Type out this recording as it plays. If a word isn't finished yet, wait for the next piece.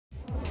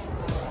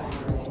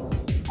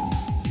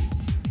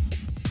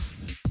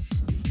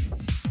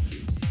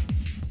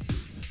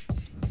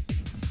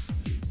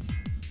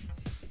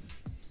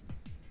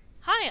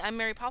Hi, I'm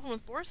Mary Poplin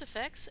with Boris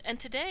FX, and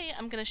today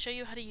I'm going to show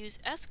you how to use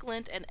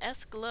S-Glint and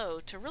S-Glow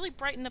to really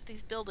brighten up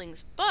these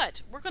buildings,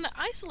 but we're going to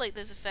isolate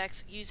those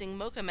effects using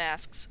Mocha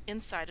masks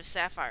inside of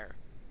Sapphire.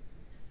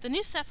 The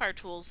new Sapphire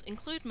tools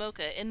include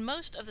Mocha in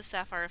most of the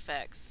Sapphire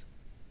effects.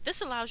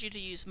 This allows you to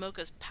use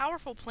Mocha's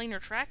powerful planar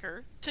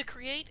tracker to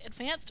create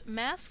advanced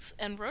masks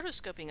and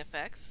rotoscoping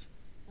effects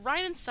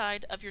right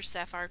inside of your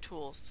Sapphire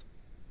tools.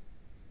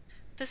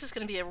 This is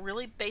going to be a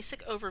really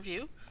basic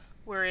overview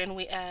wherein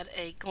we add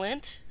a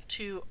glint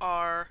to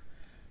our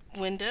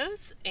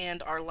windows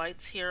and our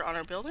lights here on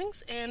our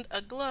buildings and a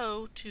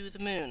glow to the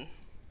moon.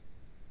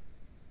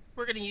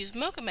 We're going to use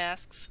Mocha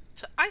masks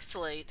to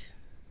isolate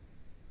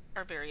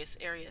our various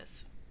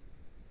areas.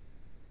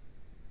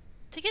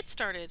 To get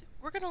started,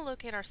 we're going to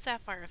locate our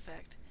Sapphire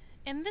effect,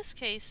 in this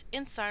case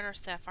inside our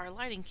Sapphire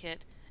lighting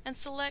kit, and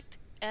select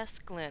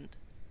S-Glint.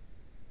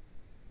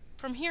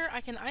 From here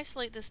I can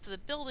isolate this to the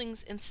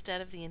buildings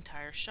instead of the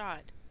entire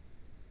shot.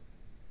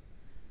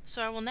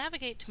 So I will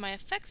navigate to my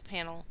effects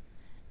panel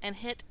and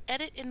hit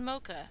Edit in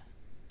Mocha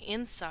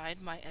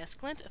inside my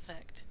S-Glint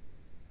effect.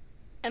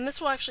 And this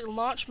will actually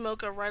launch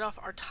Mocha right off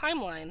our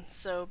timeline,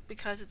 so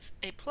because it's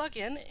a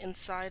plugin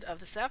inside of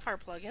the Sapphire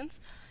plugins,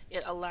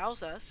 it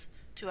allows us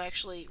to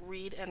actually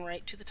read and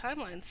write to the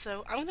timeline.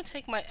 So I'm going to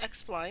take my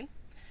X-Spline.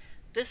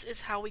 This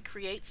is how we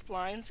create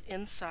splines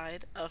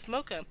inside of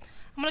Mocha.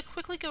 I'm going to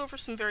quickly go over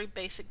some very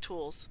basic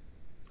tools.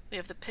 We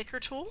have the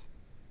Picker tool,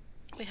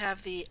 we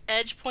have the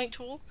Edge Point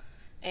tool,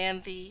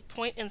 and the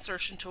Point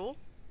Insertion tool.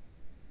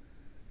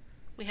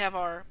 We have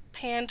our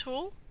Pan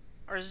tool,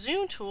 our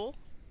Zoom tool,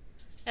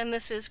 and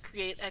this is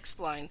Create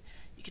X-Spline.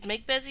 You can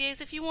make Beziers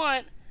if you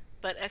want,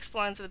 but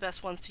X-Splines are the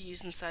best ones to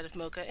use inside of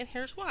Mocha, and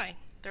here's why.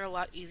 They're a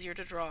lot easier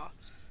to draw.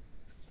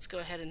 Let's go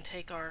ahead and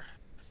take our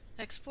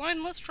X-Spline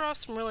and let's draw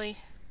some really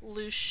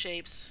loose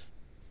shapes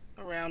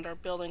around our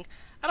building.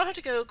 I don't have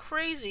to go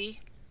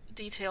crazy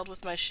detailed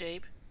with my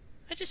shape.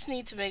 I just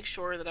need to make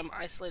sure that I'm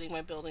isolating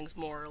my buildings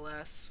more or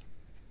less.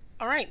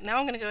 Alright, now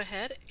I'm going to go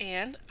ahead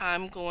and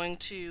I'm going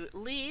to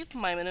leave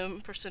my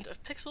minimum percent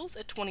of pixels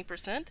at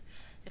 20%.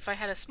 If I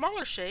had a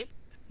smaller shape,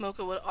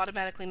 Mocha would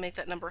automatically make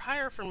that number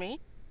higher for me.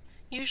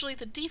 Usually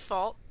the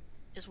default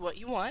is what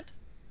you want.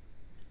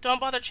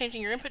 Don't bother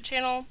changing your input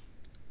channel.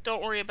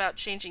 Don't worry about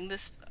changing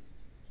this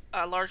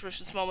large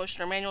motion, small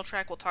motion, or manual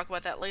track. We'll talk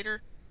about that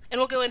later. And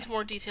we'll go into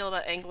more detail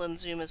about angle and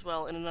zoom as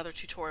well in another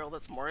tutorial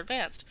that's more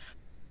advanced.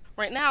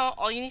 Right now,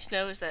 all you need to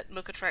know is that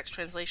Mocha tracks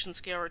translation,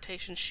 scale,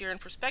 rotation, shear, and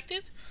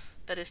perspective.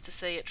 That is to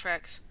say, it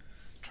tracks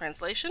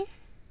translation,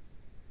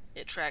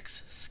 it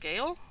tracks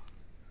scale,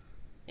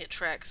 it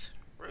tracks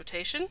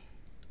rotation.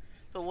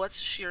 But what's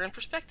shear and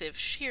perspective?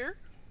 Shear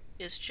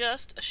is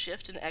just a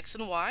shift in X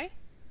and Y,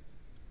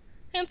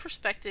 and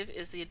perspective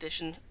is the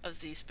addition of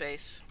Z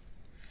space.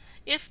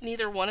 If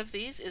neither one of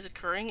these is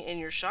occurring in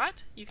your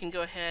shot, you can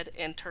go ahead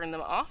and turn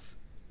them off,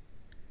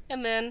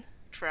 and then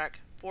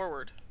track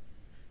forward.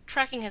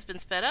 Tracking has been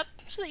sped up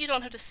so that you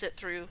don't have to sit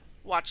through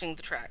watching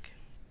the track.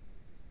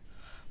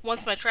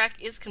 Once my track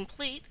is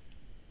complete,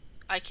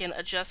 I can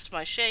adjust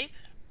my shape,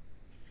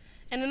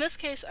 and in this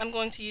case I'm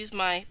going to use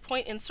my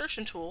Point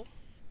Insertion tool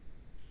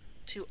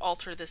to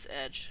alter this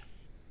edge.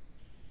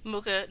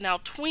 Mocha now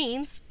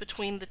tweens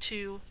between the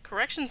two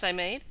corrections I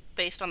made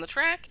based on the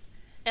track,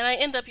 and I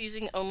end up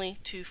using only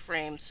 2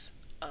 frames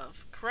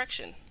of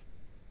correction.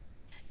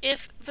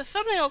 If the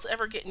thumbnails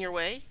ever get in your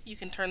way, you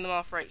can turn them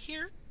off right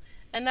here,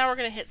 and now we're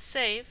going to hit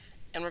Save,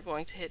 and we're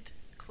going to hit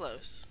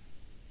Close.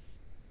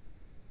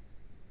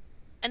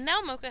 And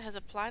now Mocha has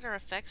applied our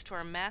effects to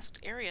our masked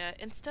area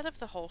instead of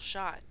the whole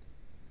shot.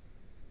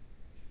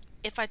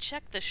 If I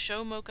check the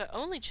Show Mocha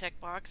Only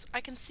checkbox,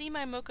 I can see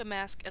my Mocha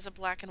mask as a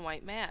black and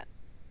white matte.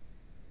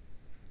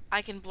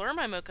 I can blur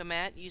my Mocha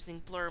matte using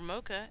Blur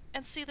Mocha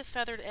and see the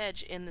feathered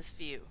edge in this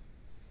view.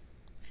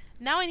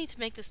 Now I need to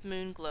make this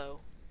moon glow.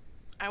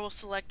 I will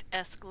select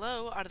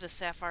S-Glow out of the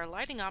Sapphire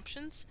lighting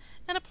options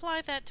and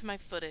apply that to my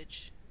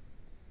footage.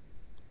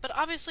 But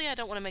obviously I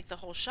don't want to make the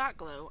whole shot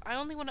glow, I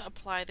only want to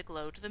apply the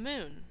glow to the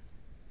moon.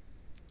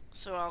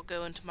 So I'll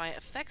go into my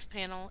effects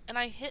panel and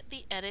I hit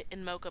the Edit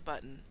in Mocha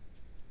button.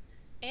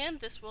 And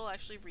this will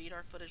actually read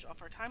our footage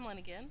off our timeline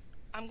again.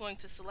 I'm going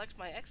to select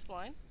my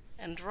X-Spline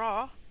and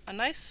draw a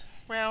nice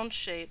round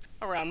shape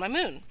around my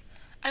moon.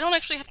 I don't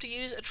actually have to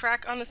use a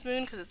track on this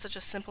moon because it's such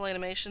a simple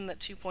animation that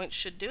 2 points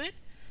should do it,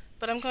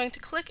 but I'm going to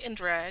click and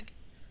drag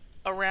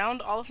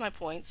around all of my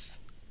points,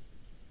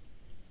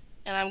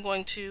 and I'm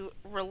going to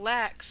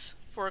relax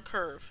for a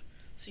curve.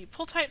 So you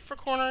pull tight for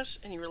corners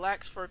and you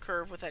relax for a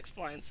curve with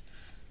X-Splines.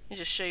 Let me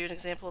just show you an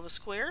example of a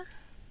square.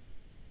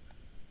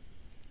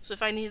 So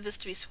if I needed this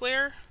to be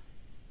square,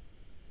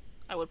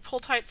 I would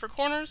pull tight for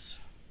corners,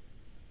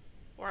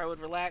 or I would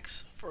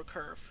relax for a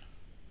curve.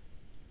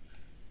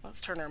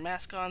 Let's turn our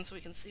mask on so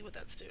we can see what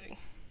that's doing.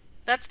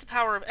 That's the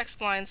power of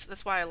X-Splines.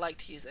 That's why I like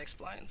to use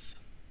X-Splines.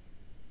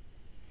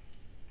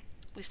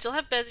 We still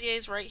have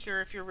Beziers right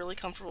here if you're really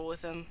comfortable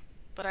with them,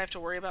 but I have to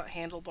worry about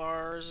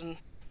handlebars, and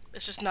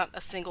it's just not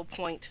a single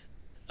point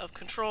of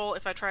control.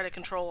 If I try to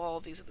control all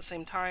of these at the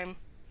same time,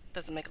 it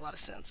doesn't make a lot of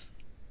sense.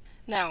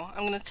 Now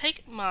I'm going to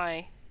take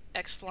my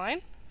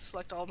X-spline,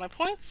 select all of my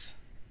points,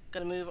 I'm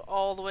going to move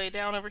all the way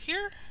down over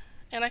here,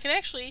 and I can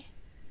actually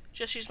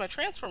just use my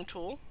transform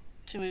tool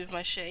to move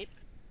my shape,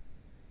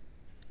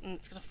 and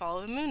it's going to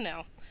follow the moon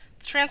now.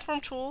 The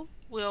transform tool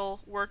will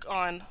work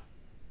on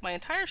my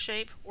entire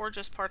shape or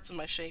just parts of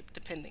my shape,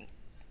 depending.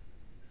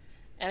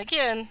 And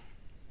again,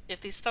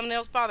 if these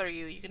thumbnails bother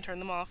you, you can turn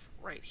them off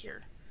right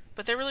here.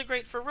 But they're really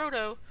great for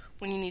roto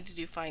when you need to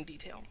do fine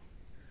detail.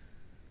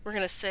 We're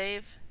going to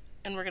save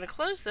and we're going to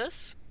close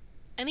this.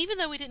 And even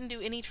though we didn't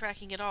do any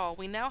tracking at all,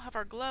 we now have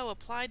our glow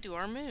applied to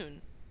our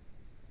moon.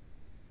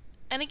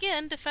 And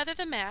again, to feather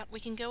the matte, we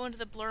can go into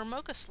the Blur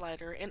Mocha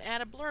slider and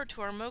add a blur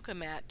to our Mocha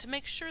matte to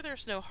make sure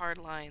there's no hard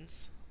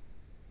lines.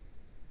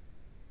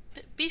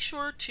 Be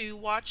sure to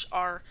watch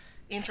our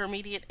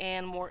intermediate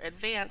and more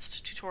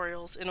advanced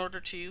tutorials in order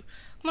to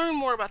learn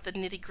more about the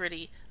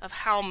nitty-gritty of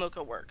how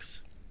Mocha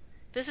works.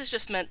 This is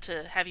just meant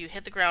to have you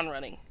hit the ground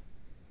running.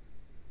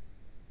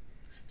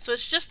 So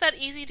it's just that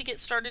easy to get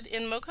started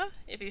in Mocha.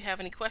 If you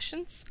have any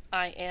questions,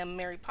 I am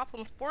Mary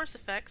Poplin with Boris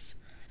FX.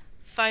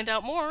 Find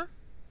out more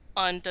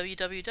on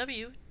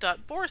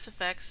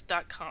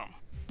www.borisfx.com.